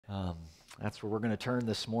That's where we're going to turn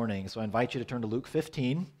this morning. So I invite you to turn to Luke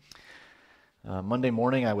 15. Monday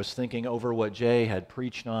morning, I was thinking over what Jay had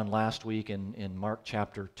preached on last week in Mark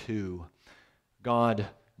chapter 2. God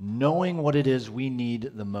knowing what it is we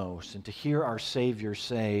need the most, and to hear our Savior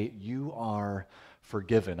say, "You are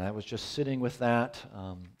forgiven." I was just sitting with that,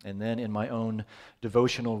 and then in my own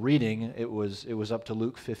devotional reading, it was up to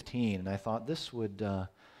Luke 15, and I thought this would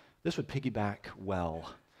piggyback well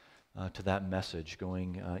to that message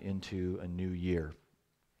going into a new year.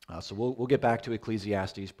 So we'll get back to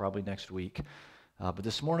Ecclesiastes probably next week. But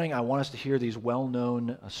this morning I want us to hear these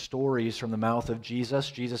well-known stories from the mouth of Jesus.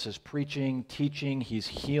 Jesus is preaching, teaching, he's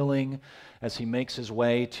healing as he makes his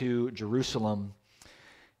way to Jerusalem.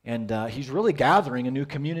 And he's really gathering a new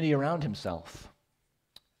community around himself.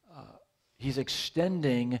 He's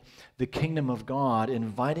extending the kingdom of God,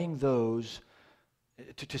 inviting those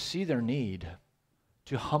to see their need,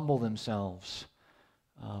 to humble themselves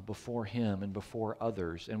before him and before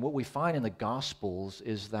others. And what we find in the Gospels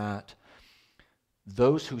is that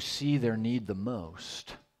those who see their need the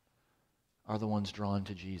most are the ones drawn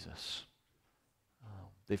to Jesus.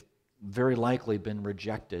 They've very likely been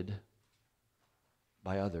rejected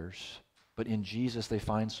by others, but in Jesus they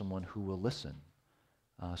find someone who will listen,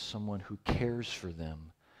 someone who cares for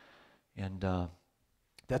them. And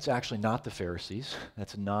that's actually not the Pharisees.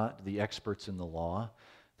 That's not the experts in the law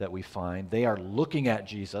that we find. They are looking at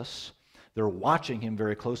Jesus. They're watching him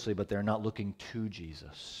very closely, but they're not looking to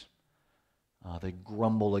Jesus. They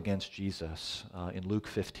grumble against Jesus in Luke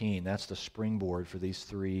 15. That's the springboard for these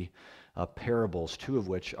three parables, two of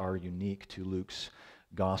which are unique to Luke's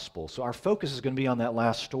gospel. So our focus is going to be on that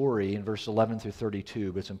last story in verse 11 through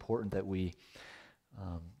 32, but it's important that we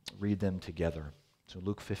read them together. So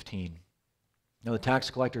Luke 15. Now the tax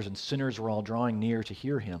collectors and sinners were all drawing near to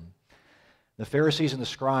hear him. The Pharisees and the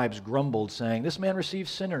scribes grumbled, saying, "This man receives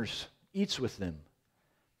sinners, eats with them."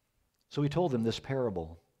 So he told them this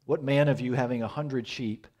parable. "What man of you, having 100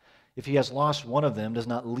 sheep, if he has lost one of them, does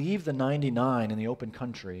not leave the 99 in the open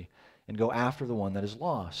country and go after the one that is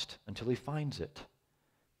lost until he finds it?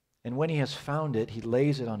 And when he has found it, he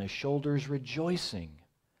lays it on his shoulders, rejoicing.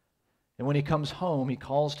 And when he comes home, he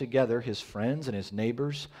calls together his friends and his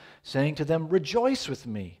neighbors, saying to them, 'Rejoice with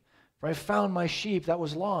me, for I found my sheep that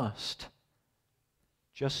was lost.'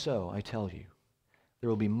 Just so, I tell you, there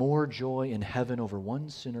will be more joy in heaven over one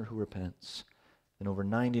sinner who repents than over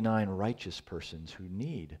 99 righteous persons who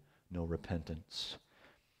need no repentance.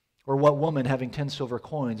 Or what woman, having 10 silver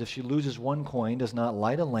coins, if she loses one coin, does not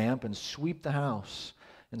light a lamp and sweep the house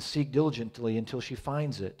and seek diligently until she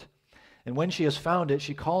finds it? And when she has found it,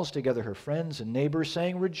 she calls together her friends and neighbors,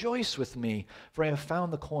 saying, 'Rejoice with me, for I have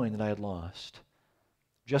found the coin that I had lost.'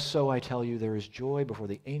 Just so, I tell you, there is joy before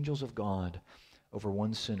the angels of God over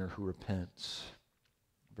one sinner who repents."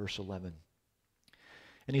 Verse 11.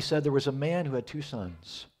 And he said, "There was a man who had 2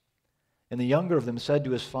 sons. And the younger of them said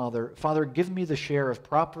to his father, 'Father, give me the share of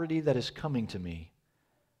property that is coming to me.'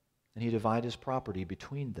 And he divided his property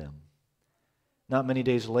between them. Not many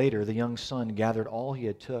days later, the young son gathered all he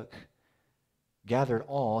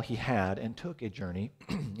had and took a journey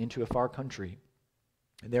into a far country.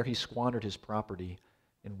 And there he squandered his property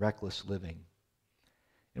in reckless living.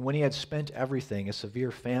 And when he had spent everything, a severe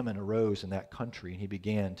famine arose in that country, and he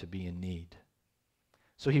began to be in need.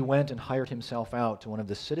 So he went and hired himself out to one of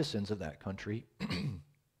the citizens of that country,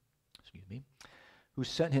 who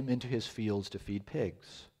sent him into his fields to feed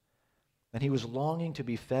pigs. And he was longing to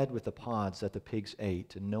be fed with the pods that the pigs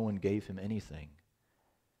ate, and no one gave him anything.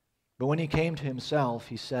 But when he came to himself,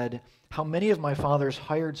 he said, 'How many of my father's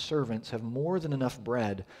hired servants have more than enough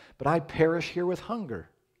bread, but I perish here with hunger?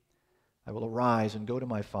 I will arise and go to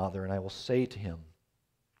my father, and I will say to him,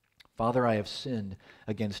 Father, I have sinned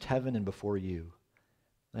against heaven and before you.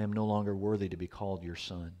 I am no longer worthy to be called your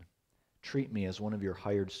son. Treat me as one of your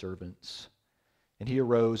hired servants.' And he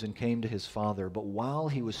arose and came to his father. But while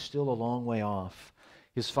he was still a long way off,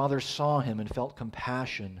 his father saw him and felt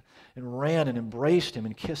compassion, and ran and embraced him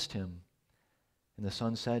and kissed him. And the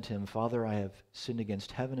son said to him, 'Father, I have sinned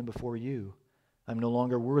against heaven and before you. I am no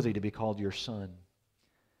longer worthy to be called your son.'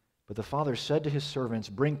 But the father said to his servants,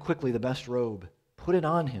 'Bring quickly the best robe, put it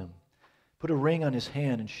on him, put a ring on his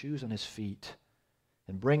hand and shoes on his feet,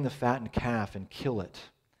 and bring the fattened calf and kill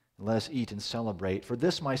it, and let us eat and celebrate. For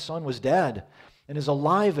this my son was dead and is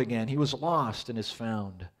alive again. He was lost and is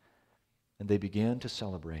found.' And they began to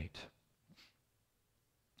celebrate.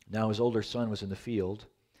 Now his older son was in the field,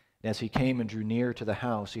 and as he came and drew near to the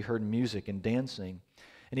house, he heard music and dancing,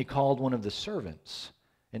 and he called one of the servants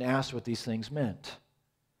and asked what these things meant.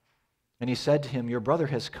 And he said to him, 'Your brother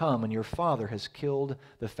has come, and your father has killed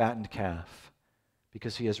the fattened calf,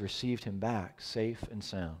 because he has received him back safe and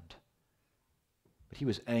sound. But he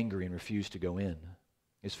was angry and refused to go in.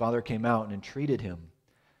 His father came out and entreated him.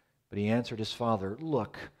 But he answered his father,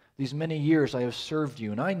 "Look, these many years I have served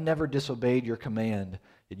you, and I never disobeyed your command,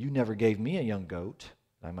 yet you never gave me a young goat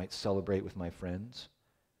that I might celebrate with my friends.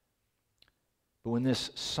 But when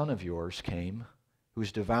this son of yours came, who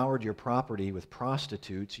has devoured your property with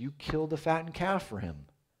prostitutes, you killed the fattened calf for him."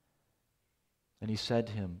 And he said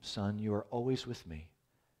to him, "Son, you are always with me.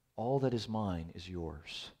 All that is mine is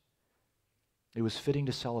yours." It was fitting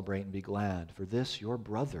to celebrate and be glad, for this your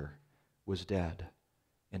brother was dead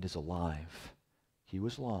and is alive. He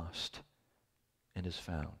was lost and is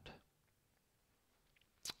found.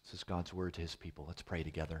 This is God's word to his people. Let's pray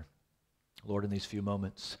together. Lord, in these few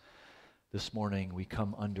moments this morning, we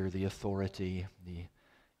come under the authority, the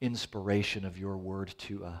inspiration of your word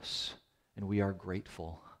to us, and we are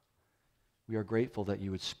grateful. We are grateful that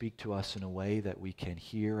you would speak to us in a way that we can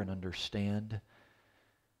hear and understand,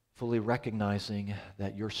 fully recognizing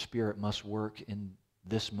that your Spirit must work in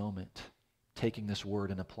this moment, taking this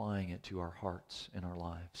word and applying it to our hearts and our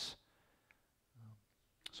lives.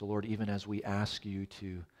 So Lord, even as we ask you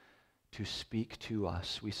to speak to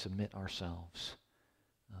us, we submit ourselves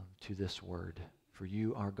to this word. For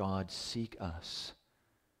you, our God, seek us.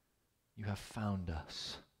 You have found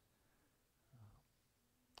us.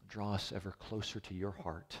 Draw us ever closer to your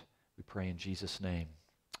heart. We pray in Jesus' name.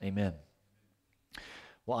 Amen.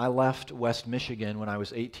 Well, I left West Michigan when I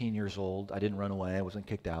was 18 years old. I didn't run away. I wasn't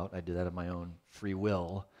kicked out. I did that of my own free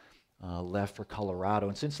will. Left for Colorado.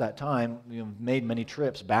 And since that time, made many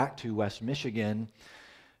trips back to West Michigan,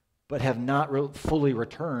 but have not fully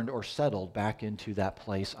returned or settled back into that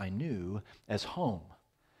place I knew as home.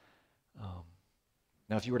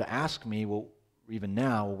 Now, if you were to ask me, well, even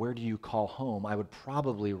now, where do you call home? I would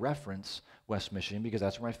probably reference West Michigan because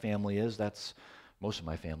that's where my family is. That's most of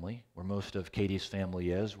my family, where most of Katie's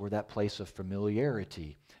family is, where that place of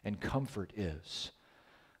familiarity and comfort is.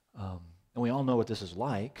 And we all know what this is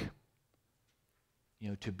like,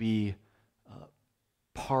 to be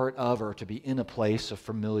part of or to be in a place of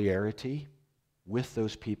familiarity with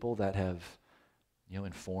those people that have,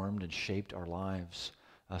 informed and shaped our lives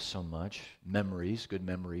so much. Memories, good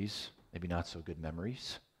memories, maybe not so good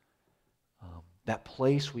memories. That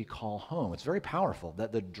place we call home, it's very powerful.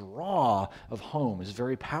 That the draw of home is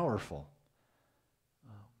very powerful.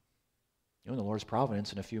 In the Lord's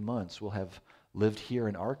providence, in a few months, we'll have lived here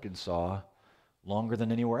in Arkansas longer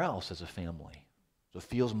than anywhere else as a family. So it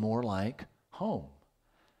feels more like home.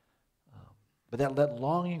 But that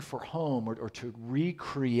longing for home or to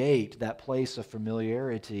recreate that place of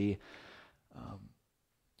familiarity,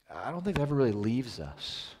 I don't think it ever really leaves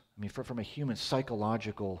us. I mean, from a human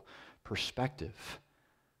psychological perspective.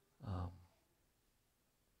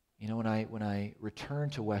 When I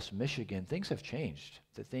returned to West Michigan, things have changed.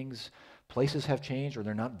 Places have changed, or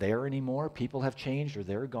they're not there anymore. People have changed, or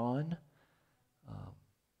they're gone.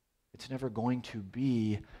 It's never going to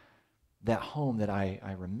be that home that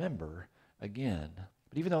I remember again.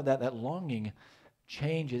 But even though that longing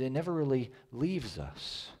changes, it never really leaves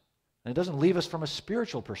us. And it doesn't leave us from a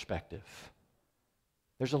spiritual perspective.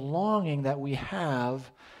 There's a longing that we have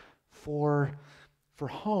for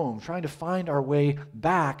home, trying to find our way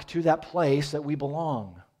back to that place that we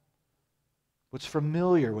belong. What's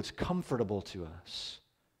familiar, what's comfortable to us.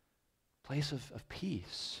 Place of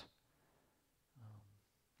peace.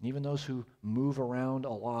 And even those who move around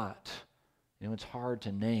a lot, it's hard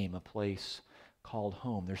to name a place called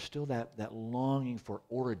home. There's still that longing for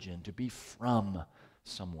origin, to be from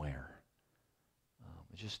somewhere.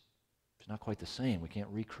 It's not quite the same. We can't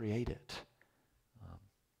recreate it.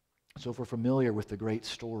 So if we're familiar with the great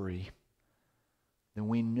story, then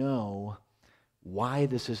we know why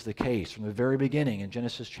this is the case. From the very beginning, in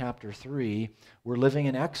Genesis chapter 3, we're living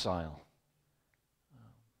in exile.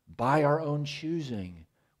 By our own choosing,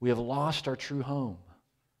 we have lost our true home.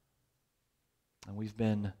 And we've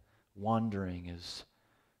been wandering as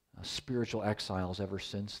spiritual exiles ever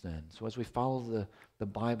since then. So as we follow the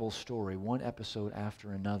Bible story, one episode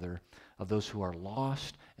after another, of those who are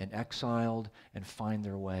lost and exiled and find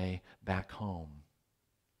their way back home.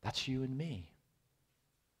 That's you and me.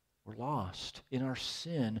 We're lost. In our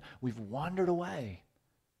sin, we've wandered away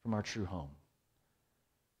from our true home.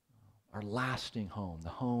 Our lasting home, the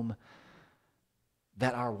home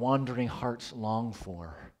that our wandering hearts long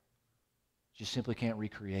for. You simply can't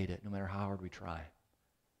recreate it, no matter how hard we try.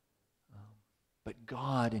 But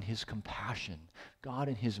God in his compassion, God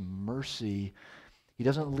in his mercy, he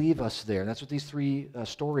doesn't leave us there. That's what these three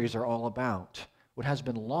stories are all about. What has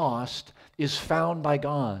been lost is found by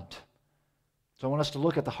God. So I want us to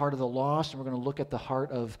look at the heart of the lost, and we're going to look at the heart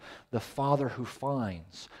of the Father who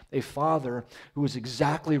finds, a Father who is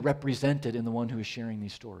exactly represented in the one who is sharing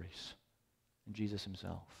these stories, in Jesus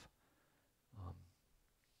himself.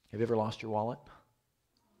 Have you ever lost your wallet?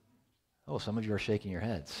 Oh, some of you are shaking your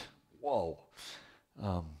heads. Whoa.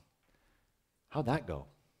 How'd that go?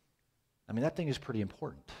 I mean, that thing is pretty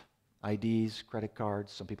important. IDs, credit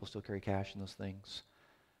cards, some people still carry cash in those things.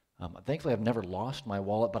 Thankfully, I've never lost my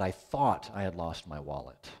wallet, but I thought I had lost my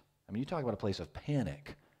wallet. I mean, you talk about a place of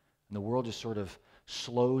panic, and the world just sort of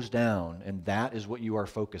slows down, and that is what you are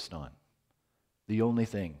focused on. The only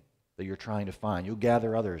thing that you're trying to find. You'll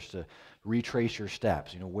gather others to retrace your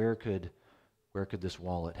steps. Where could this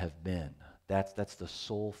wallet have been? That's the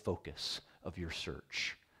sole focus of your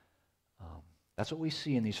search. That's what we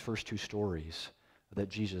see in these first two stories that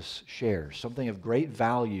Jesus shares. Something of great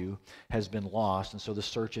value has been lost, and so the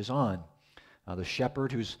search is on. The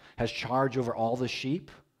shepherd who has charge over all the sheep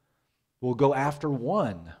will go after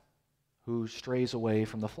one who strays away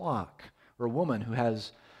from the flock, or a woman who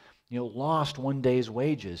has lost one day's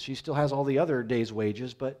wages. She still has all the other day's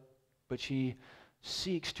wages, but she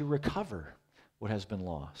seeks to recover what has been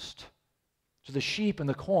lost. So the sheep and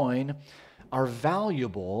the coin are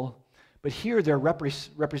valuable, but here they're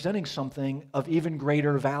representing something of even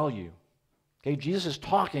greater value. Okay, Jesus is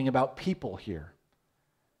talking about people here.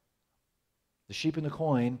 The sheep and the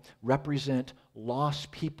coin represent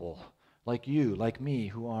lost people like you, like me,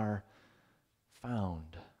 who are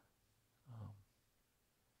found.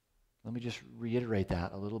 Let me just reiterate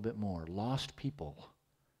that a little bit more. Lost people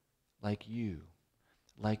like you,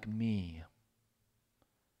 like me,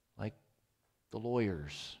 like the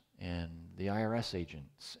lawyers and the IRS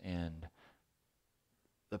agents and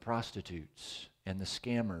the prostitutes and the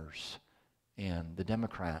scammers and the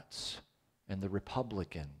Democrats and the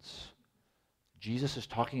Republicans. Jesus is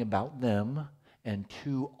talking about them and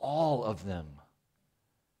to all of them.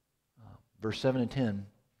 Verse 7 and 10.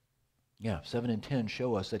 7 and 10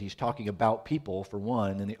 show us that he's talking about people, for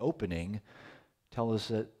one, and the opening tell us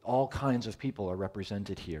that all kinds of people are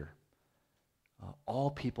represented here.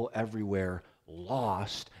 All people everywhere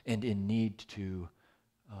lost and in need to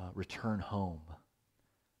return home.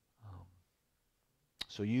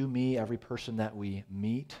 So you, me, every person that we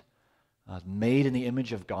meet, made in the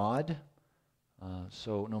image of God.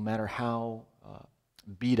 So no matter how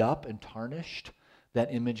beat up and tarnished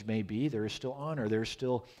that image may be, there is still honor, there is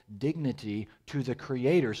still dignity to the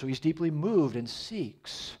Creator. So he's deeply moved and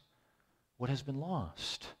seeks what has been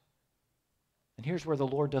lost. And here's where the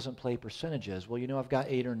Lord doesn't play percentages. Well, I've got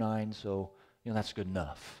 8 or 9, so that's good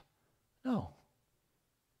enough. No,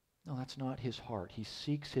 that's not his heart. He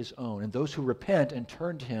seeks his own. And those who repent and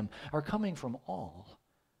turn to him are coming from all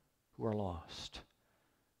who are lost.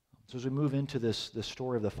 So as we move into this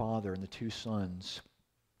story of the Father and the two sons,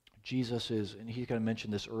 Jesus is, and he kind of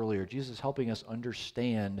mentioned this earlier, Jesus is helping us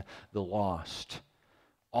understand the lost.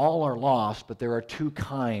 All are lost, but there are two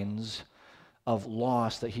kinds of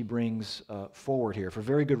loss that he brings forward here for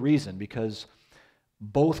very good reason, because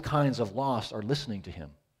both kinds of lost are listening to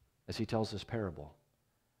him as he tells this parable.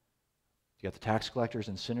 You got the tax collectors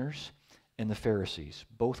and sinners and the Pharisees,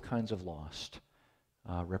 both kinds of lost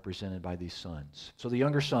represented by these sons. So the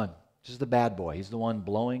younger son, this is the bad boy. He's the one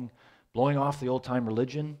blowing off the old-time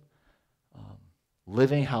religion,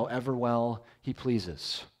 living however well he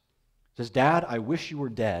pleases. He says, Dad, I wish you were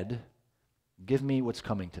dead. Give me what's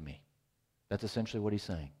coming to me. That's essentially what he's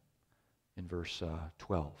saying in verse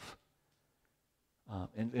 12.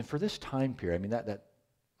 And for this time period, that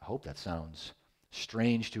I hope that sounds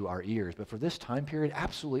strange to our ears, but for this time period,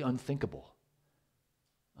 absolutely unthinkable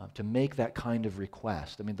to make that kind of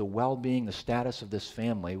request. The well-being, the status of this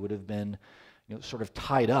family would have been sort of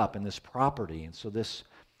tied up in this property, and so this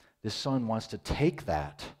son wants to take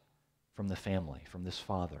that from the family, from this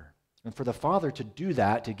father. And for the father to do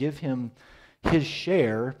that, to give him his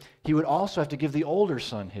share, he would also have to give the older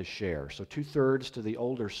son his share. So 2/3 to the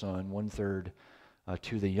older son, 1/3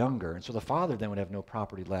 to the younger. And so the father then would have no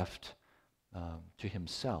property left to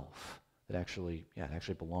himself that actually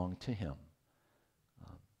belonged to him.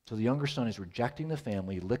 So the younger son is rejecting the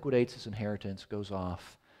family, liquidates his inheritance, goes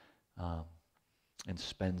off and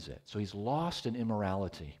spends it. So he's lost in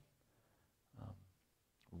immorality,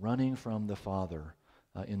 running from the Father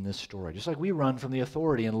in this story. Just like we run from the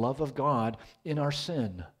authority and love of God in our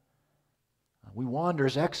sin. We wander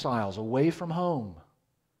as exiles away from home,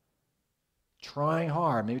 trying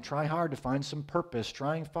hard to find some purpose,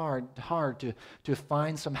 trying hard to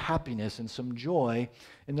find some happiness and some joy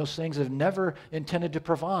in those things that have never intended to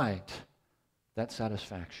provide that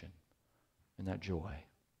satisfaction and that joy.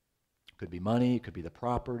 Could be money, it could be the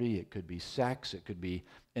property, it could be sex, it could be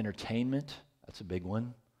entertainment. That's a big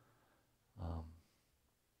one.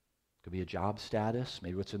 Could be a job status,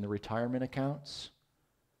 maybe what's in the retirement accounts.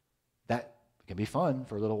 That can be fun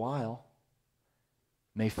for a little while.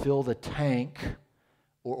 May fill the tank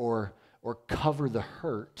or cover the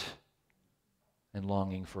hurt and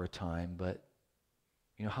longing for a time, but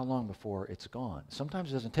how long before it's gone?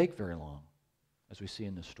 Sometimes it doesn't take very long, as we see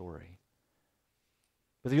in the story.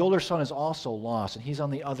 But the older son is also lost, and he's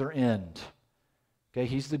on the other end. Okay,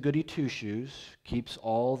 he's the goody two-shoes, keeps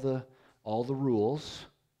all the rules.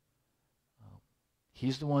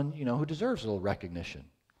 He's the one, who deserves a little recognition.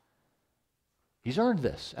 He's earned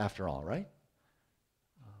this, after all, right?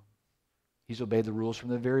 He's obeyed the rules from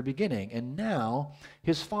the very beginning, and now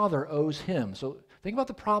his father owes him. So think about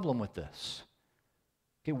the problem with this.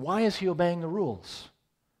 Okay, why is he obeying the rules?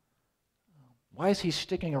 Why is he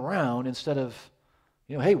sticking around instead of,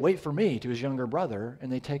 hey, wait for me, to his younger brother,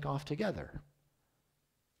 and they take off together?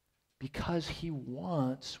 Because he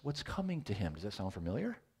wants what's coming to him. Does that sound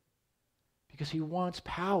familiar? Because he wants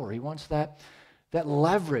power. He wants that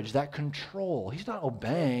leverage, that control. He's not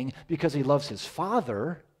obeying because he loves his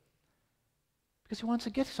father, because he wants to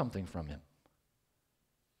get something from him.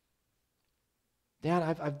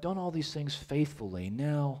 Dad, I've done all these things faithfully.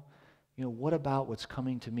 Now, what about what's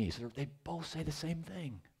coming to me? So they both say the same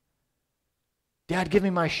thing. Dad, give me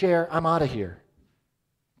my share. I'm out of here.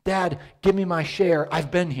 Dad, give me my share.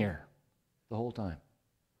 I've been here the whole time.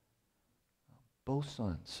 Both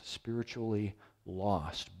sons spiritually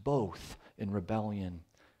lost, both in rebellion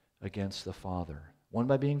against the Father. One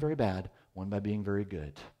by being very bad, one by being very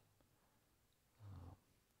good.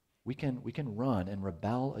 We can run and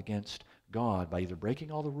rebel against God by either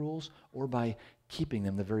breaking all the rules or by keeping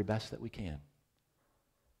them the very best that we can.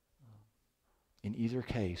 In either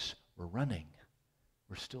case, we're running.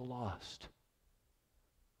 We're still lost.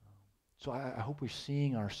 So I hope we're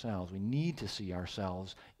seeing ourselves. We need to see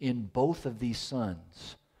ourselves in both of these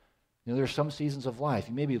sons. There are some seasons of life.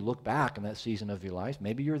 You maybe look back in that season of your life.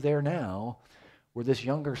 Maybe you're there now where this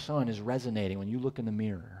younger son is resonating when you look in the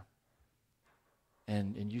mirror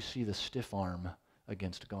and you see the stiff arm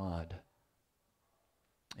against God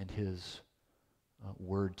and his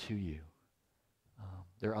word to you.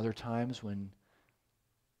 There are other times when,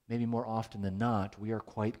 maybe more often than not, we are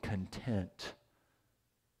quite content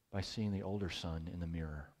by seeing the older son in the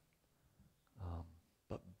mirror.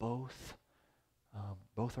 But both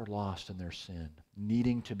are lost in their sin,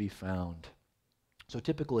 needing to be found. So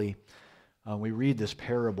typically, we read this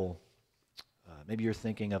parable. Maybe you're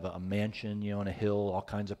thinking of a mansion, on a hill, all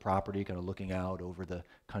kinds of property, kind of looking out over the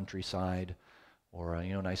countryside, or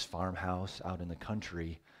a nice farmhouse out in the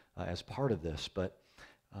country as part of this. But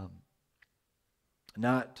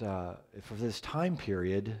not for this time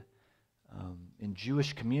period. In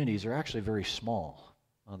Jewish communities, they're actually very small.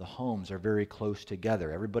 The homes are very close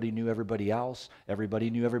together. Everybody knew everybody else. Everybody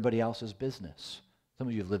knew everybody else's business. Some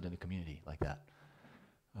of you have lived in a community like that.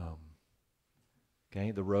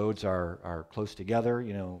 Okay, the roads are close together,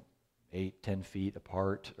 8-10 feet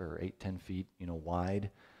apart, or 8-10 feet, wide.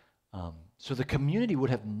 So the community would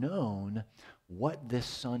have known what this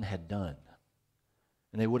son had done.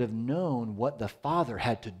 And they would have known what the father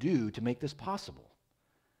had to do to make this possible.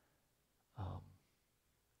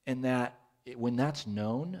 And that when that's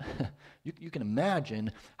known, you can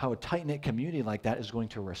imagine how a tight-knit community like that is going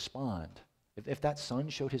to respond. If that son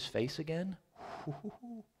showed his face again,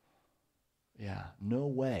 yeah, no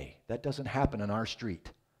way. That doesn't happen on our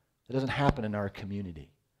street. That doesn't happen in our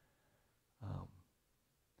community.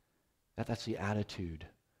 That's the attitude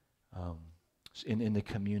in the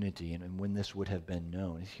community and when this would have been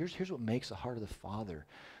known. Here's what makes the heart of the Father,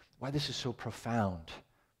 why this is so profound,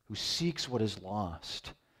 who seeks what is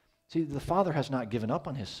lost. See, the Father has not given up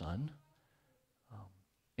on his Son.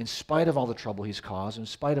 In spite of all the trouble he's caused, in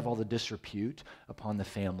spite of all the disrepute upon the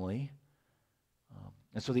family.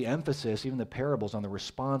 And so the emphasis, even the parables, on the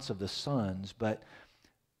response of the sons, but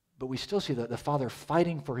we still see the Father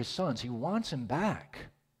fighting for his sons. He wants him back.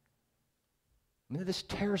 I mean, this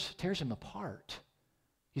tears him apart.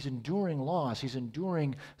 He's enduring loss. He's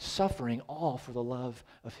enduring suffering, all for the love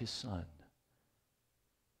of his Son.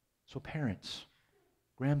 So parents,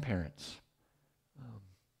 grandparents,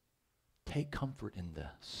 take comfort in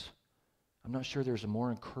this. I'm not sure there's a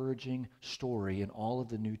more encouraging story in all of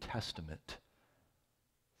the New Testament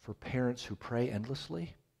for parents who pray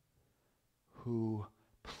endlessly, who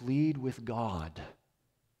plead with God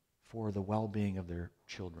for the well-being of their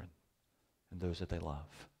children and those that they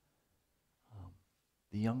love.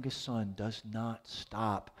 The youngest son does not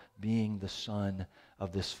stop being the son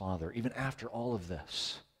of this father, even after all of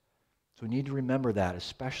this. So we need to remember that,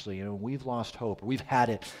 especially, we've lost hope. We've had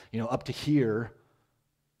it, up to here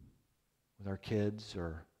with our kids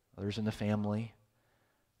or others in the family.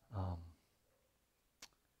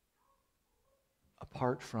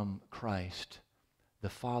 Apart from Christ, the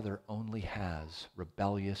Father only has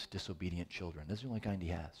rebellious, disobedient children. That's the only kind he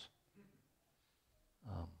has.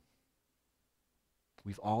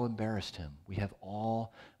 We've all embarrassed him. We have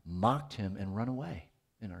all mocked him and run away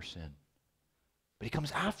in our sin. But he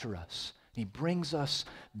comes after us. And he brings us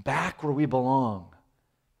back where we belong.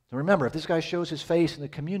 So remember, if this guy shows his face in the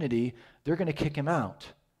community, they're going to kick him out.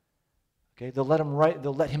 Okay? They'll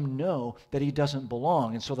let him know that he doesn't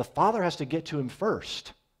belong. And so the Father has to get to him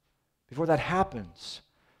first before that happens.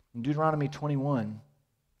 In Deuteronomy 21,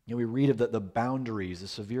 we read of the boundaries, the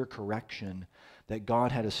severe correction that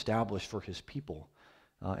God had established for his people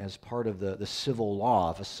as part of the civil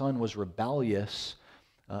law. If a son was rebellious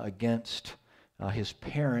against his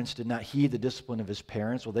parents, did not heed the discipline of his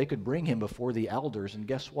parents, well, they could bring him before the elders, and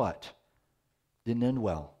guess what? Didn't end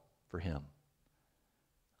well for him.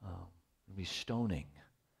 It would be stoning.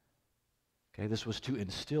 Okay, this was to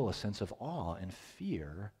instill a sense of awe and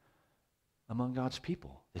fear among God's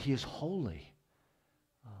people, that he is holy.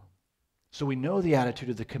 So we know the attitude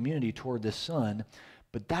of the community toward this son,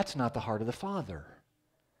 but that's not the heart of the Father.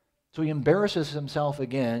 So he embarrasses himself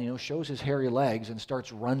again, shows his hairy legs and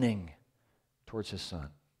starts running towards his son,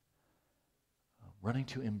 running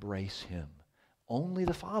to embrace him. Only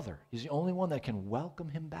the Father. He's the only one that can welcome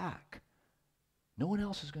him back. No one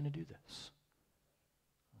else is going to do this.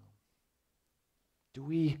 Do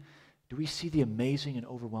we see the amazing and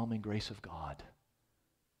overwhelming grace of God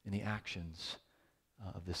in the actions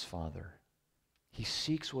of this Father? He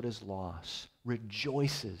seeks what is lost,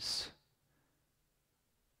 rejoices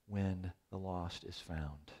when the lost is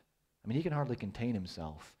found. I mean, he can hardly contain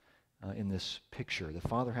himself in this picture. The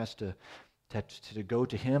Father has to go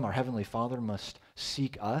to him. Our Heavenly Father must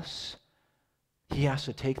seek us. He has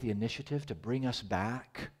to take the initiative to bring us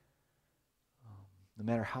back, no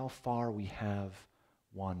matter how far we have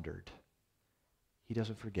wandered. He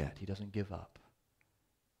doesn't forget. He doesn't give up.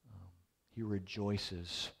 He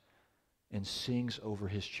rejoices and sings over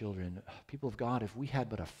his children. People of God, if we had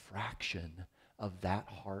but a fraction of that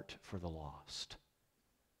heart for the lost.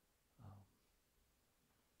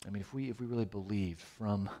 If we really believed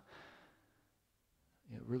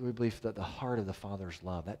really believed that the heart of the Father's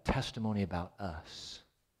love, that testimony about us.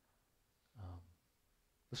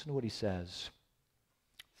 Listen to what he says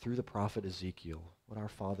through the prophet Ezekiel, what our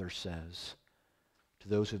Father says to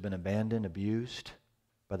those who have been abandoned, abused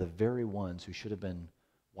by the very ones who should have been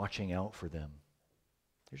watching out for them.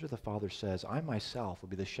 Here's what the Father says: I myself will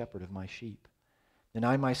be the shepherd of my sheep, and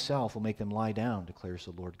I myself will make them lie down, declares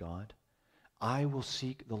the Lord God. I will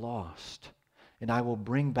seek the lost, and I will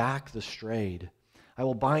bring back the strayed. I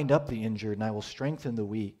will bind up the injured, and I will strengthen the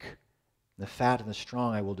weak. The fat and the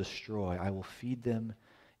strong I will destroy. I will feed them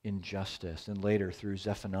in justice. And later, through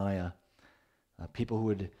Zephaniah, people who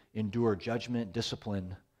would endure judgment,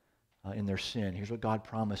 discipline in their sin. Here's what God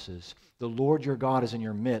promises. The Lord your God is in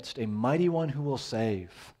your midst, a mighty one who will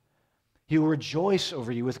save. He will rejoice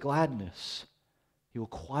over you with gladness. He will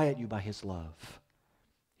quiet you by his love.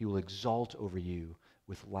 He will exalt over you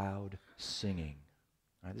with loud singing.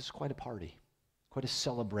 All right, this is quite a party, quite a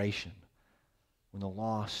celebration when the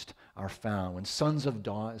lost are found, when sons and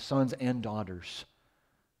daughters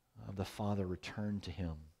of the Father return to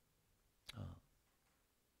him.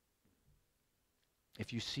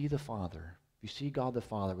 If you see the Father, if you see God the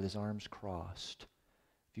Father with his arms crossed,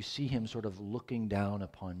 if you see him sort of looking down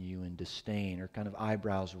upon you in disdain or kind of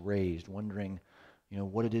eyebrows raised, wondering,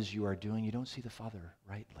 what it is you are doing, you don't see the Father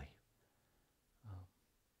rightly.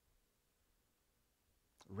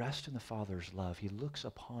 Rest in the Father's love. He looks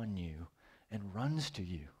upon you and runs to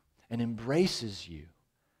you and embraces you.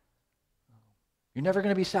 You're never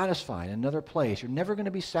going to be satisfied in another place. You're never going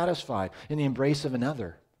to be satisfied in the embrace of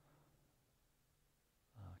another.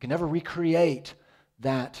 You can never recreate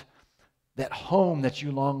that home that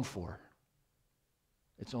you long for.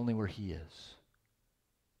 It's only where he is.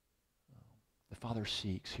 The Father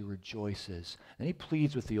seeks, he rejoices, and he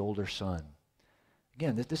pleads with the older son.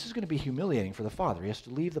 Again, this is going to be humiliating for the father. He has to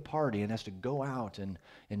leave the party and has to go out and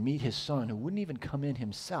meet his son, who wouldn't even come in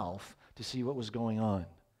himself to see what was going on.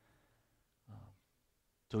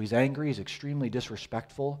 So he's angry. He's extremely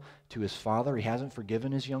disrespectful to his father. He hasn't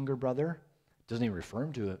forgiven his younger brother. Doesn't even refer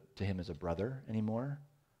to him as a brother anymore.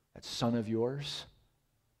 That son of yours.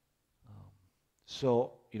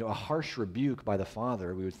 So, a harsh rebuke by the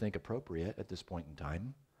father we would think appropriate at this point in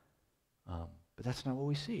time. But that's not what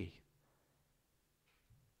we see.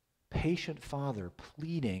 patient father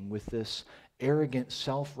pleading with this arrogant,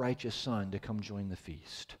 self-righteous son to come join the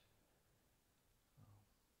feast.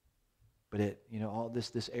 But all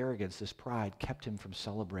this arrogance, this pride kept him from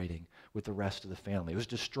celebrating with the rest of the family. It was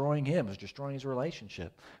destroying him. It was destroying his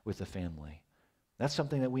relationship with the family. That's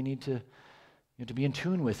something that we need to be in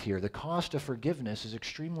tune with here. The cost of forgiveness is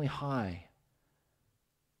extremely high.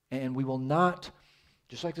 And we will not,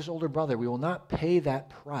 just like this older brother, we will not pay that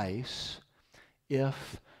price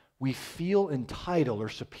if we feel entitled or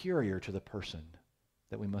superior to the person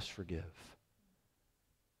that we must forgive.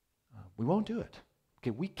 We won't do it.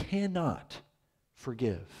 Okay, we cannot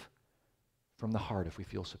forgive from the heart if we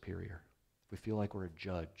feel superior, if we feel like we're a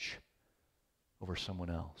judge over someone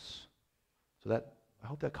else. So I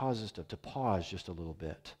hope that causes us to pause just a little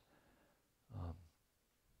bit.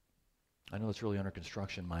 I know it's really under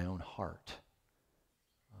construction in my own heart.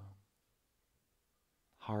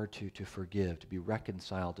 Hard to forgive, to be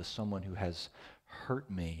reconciled to someone who has hurt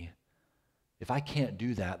me. If I can't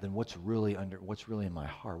do that, then what's really in my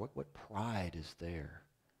heart? What pride is there?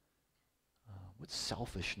 What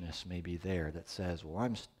selfishness may be there that says, well,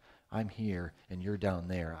 I'm here and you're down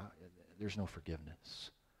there. There's no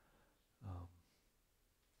forgiveness.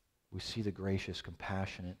 We see the gracious,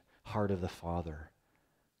 compassionate heart of the Father.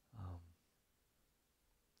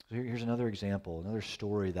 So here's another example, another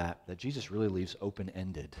story that Jesus really leaves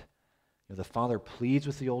open-ended. The father pleads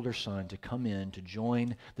with the older son to come in to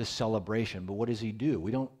join this celebration, but what does he do?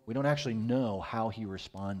 We don't actually know how he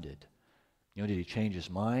responded. Did he change his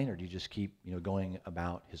mind, or did he just keep going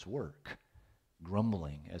about his work,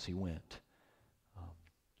 grumbling as he went?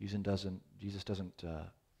 Jesus doesn't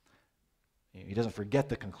forget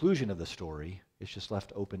the conclusion of the story. It's just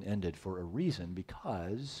left open-ended for a reason,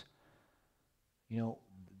 because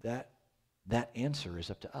that answer is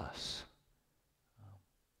up to us.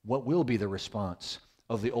 What will be the response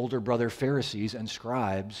of the older brother Pharisees and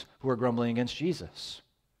scribes who are grumbling against Jesus?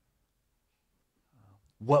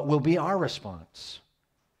 What will be our response?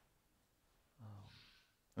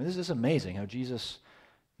 This is amazing how Jesus,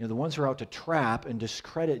 the ones who are out to trap and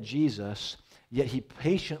discredit Jesus, yet he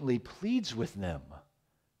patiently pleads with them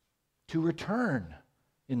to return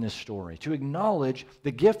in this story, to acknowledge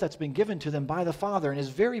the gift that's been given to them by the Father in his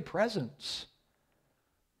very presence.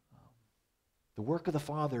 The work of the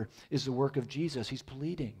Father is the work of Jesus. He's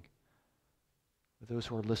pleading with those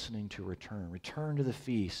who are listening to return. Return to the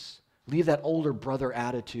feast. Leave that older brother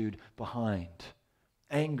attitude behind.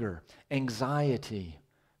 Anger, anxiety,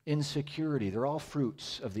 insecurity, they're all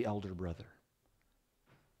fruits of the elder brother.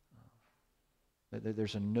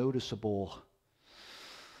 There's a noticeable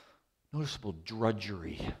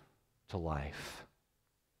drudgery to life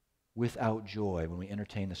without joy when we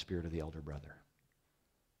entertain the spirit of the elder brother.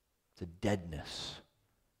 It's a deadness,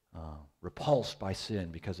 repulsed by sin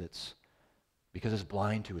because it's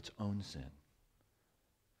blind to its own sin.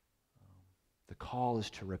 The call is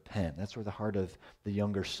to repent. That's where the heart of the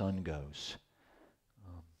younger son goes.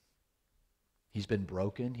 He's been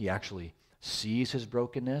broken. He actually sees his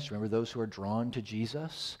brokenness. Remember, those who are drawn to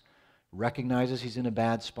Jesus, recognizes he's in a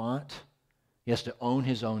bad spot. He has to own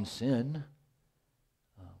his own sin.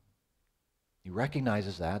 He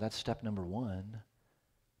recognizes that. That's step number one.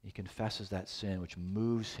 He confesses that sin, which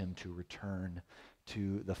moves him to return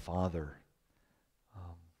to the Father.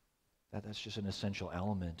 That's just an essential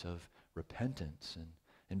element of repentance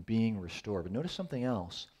and being restored. But notice something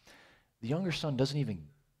else. The younger son doesn't even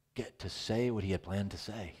get to say what he had planned to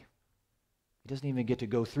say. He doesn't even get to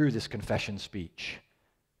go through this confession speech.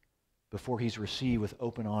 Before he's received with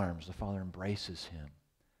open arms, the Father embraces him.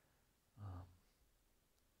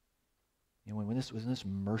 When this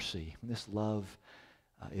mercy, when this love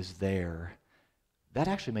is there, that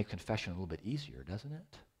actually makes confession a little bit easier, doesn't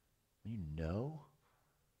it? When you know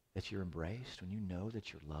that you're embraced, when you know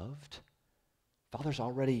that you're loved, Father's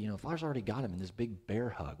already got him in this big bear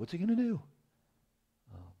hug. What's he going to do?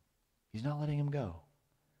 He's not letting him go.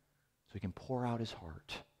 So he can pour out his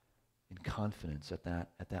heart in confidence at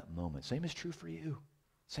that moment. Same is true for you.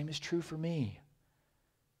 Same is true for me.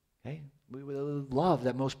 Okay? We love,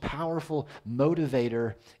 that most powerful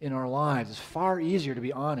motivator in our lives. It's far easier to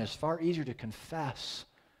be honest, far easier to confess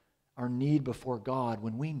our need before God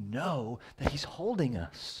when we know that he's holding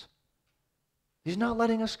us. He's not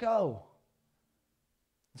letting us go.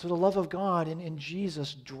 And so the love of God in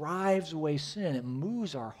Jesus drives away sin. It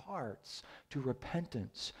moves our hearts to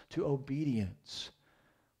repentance, to obedience.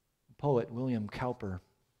 Poet William Cowper,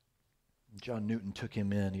 John Newton took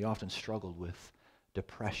him in. He often struggled with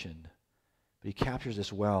depression. But he captures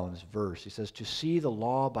this well in this verse. He says, "To see the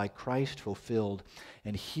law by Christ fulfilled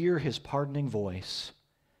and hear his pardoning voice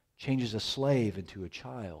changes a slave into a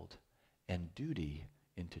child. and duty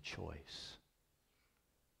into choice.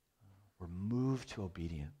 We're moved to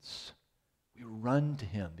obedience. We run to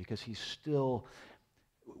him because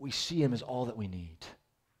we see him as all that we need.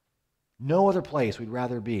 No other place we'd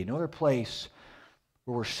rather be, no other place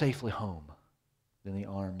where we're safely home than the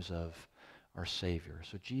arms of our Savior.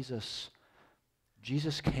 So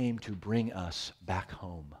Jesus came to bring us back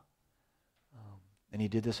home. And he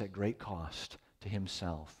did this at great cost to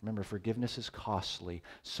himself. Remember, forgiveness is costly.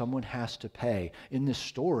 Someone has to pay. In this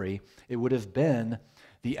story, it would have been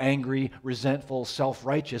the angry, resentful,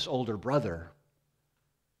 self-righteous older brother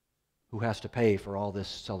who has to pay for all this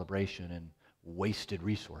celebration and wasted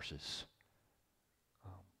resources.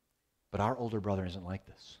 But our older brother isn't like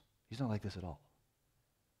this. He's not like this at all.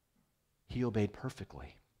 He obeyed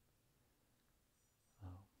perfectly.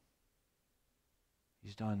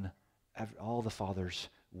 He's done all the Father's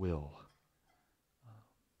will.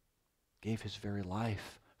 Gave his very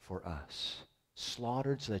life for us.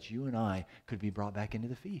 Slaughtered so that you and I could be brought back into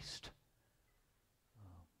the feast.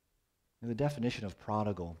 The definition of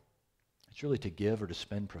prodigal, it's really to give or to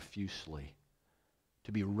spend profusely.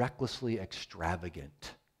 To be recklessly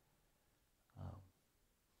extravagant.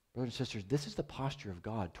 Brothers and sisters, this is the posture of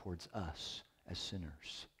God towards us as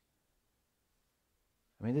sinners.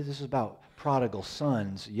 I mean, this is about prodigal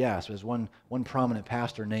sons, yes, as one prominent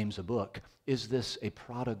pastor names a book. Is this a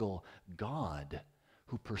prodigal God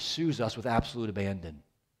who pursues us with absolute abandon?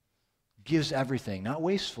 Gives everything, not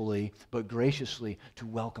wastefully, but graciously to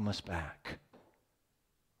welcome us back.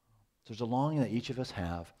 So there's a longing that each of us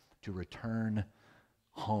have to return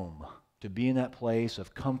home, to be in that place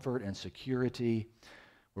of comfort and security,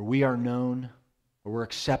 where we are known, where we're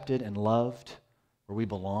accepted and loved, where we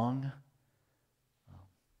belong.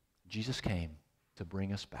 Jesus came to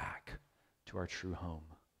bring us back to our true home.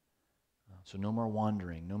 So no more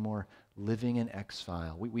wandering, no more living in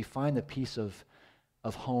exile. We find the peace of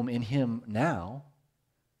home in him now,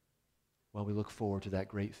 while we look forward to that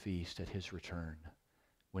great feast at his return,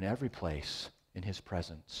 when every place in his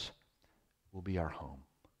presence will be our home.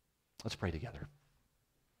 Let's pray together.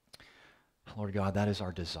 Lord God, that is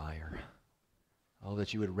our desire. Oh,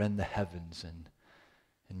 that you would rend the heavens and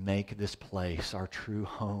make this place our true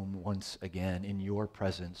home once again in your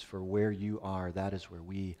presence. For where you are, that is where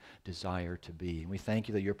we desire to be. And we thank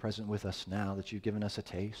you that you're present with us now, that you've given us a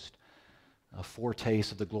taste, a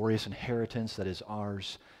foretaste of the glorious inheritance that is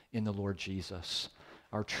ours in the Lord Jesus,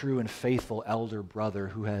 our true and faithful elder brother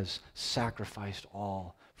who has sacrificed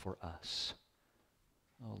all for us.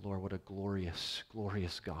 Oh, Lord, what a glorious,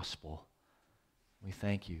 glorious gospel. We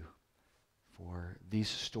thank you for these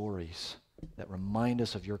stories that remind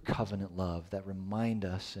us of your covenant love, that remind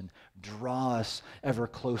us and draw us ever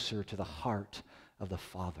closer to the heart of the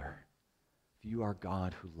Father. You are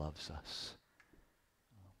God who loves us.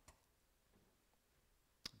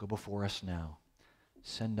 Go before us now.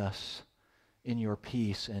 Send us in your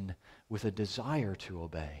peace and with a desire to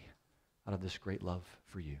obey out of this great love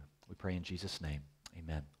for you. We pray in Jesus' name.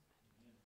 Amen.